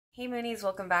Hey Moonies,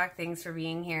 welcome back. Thanks for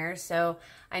being here. So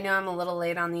I know I'm a little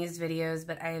late on these videos,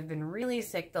 but I have been really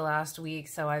sick the last week,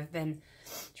 so I've been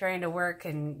trying to work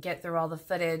and get through all the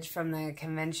footage from the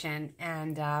convention.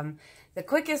 And the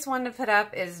quickest one to put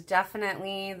up is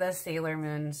definitely the Sailor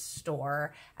Moon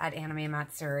store at Anime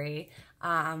Matsuri.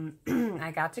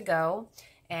 I got to go,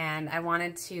 and I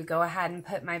wanted to go ahead and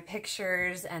put my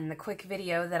pictures and the quick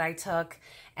video that I took.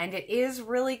 And it is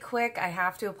really quick. I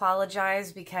have to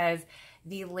apologize because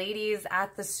the ladies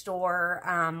at the store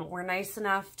were nice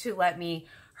enough to let me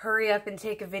hurry up and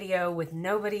take a video with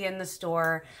nobody in the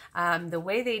store. The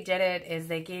way they did it is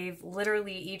they gave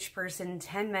literally each person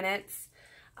 10 minutes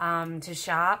to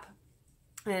shop,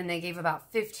 and they gave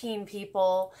about 15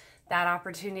 people that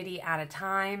opportunity at a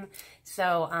time.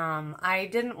 So I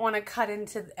didn't want to cut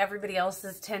into everybody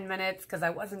else's 10 minutes because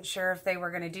I wasn't sure if they were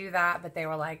going to do that, but they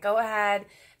were like, go ahead,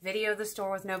 video the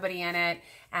store with nobody in it.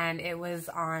 And it was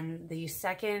on the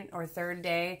second or third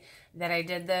day that I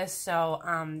did this. So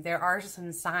there are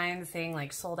some signs saying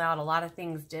like sold out. A lot of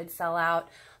things did sell out.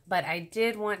 But I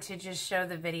did want to just show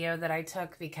the video that I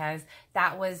took because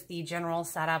that was the general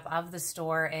setup of the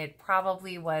store. It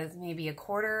probably was maybe a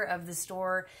quarter of the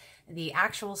store, the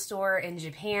actual store in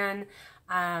Japan.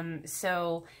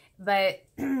 But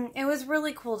it was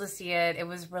really cool to see it. It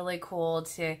was really cool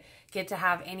to get to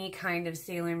have any kind of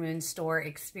Sailor Moon store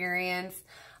experience.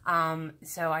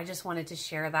 So I just wanted to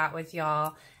share that with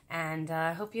y'all, and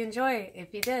I hope you enjoy.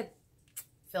 If you did,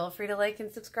 feel free to like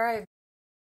and subscribe.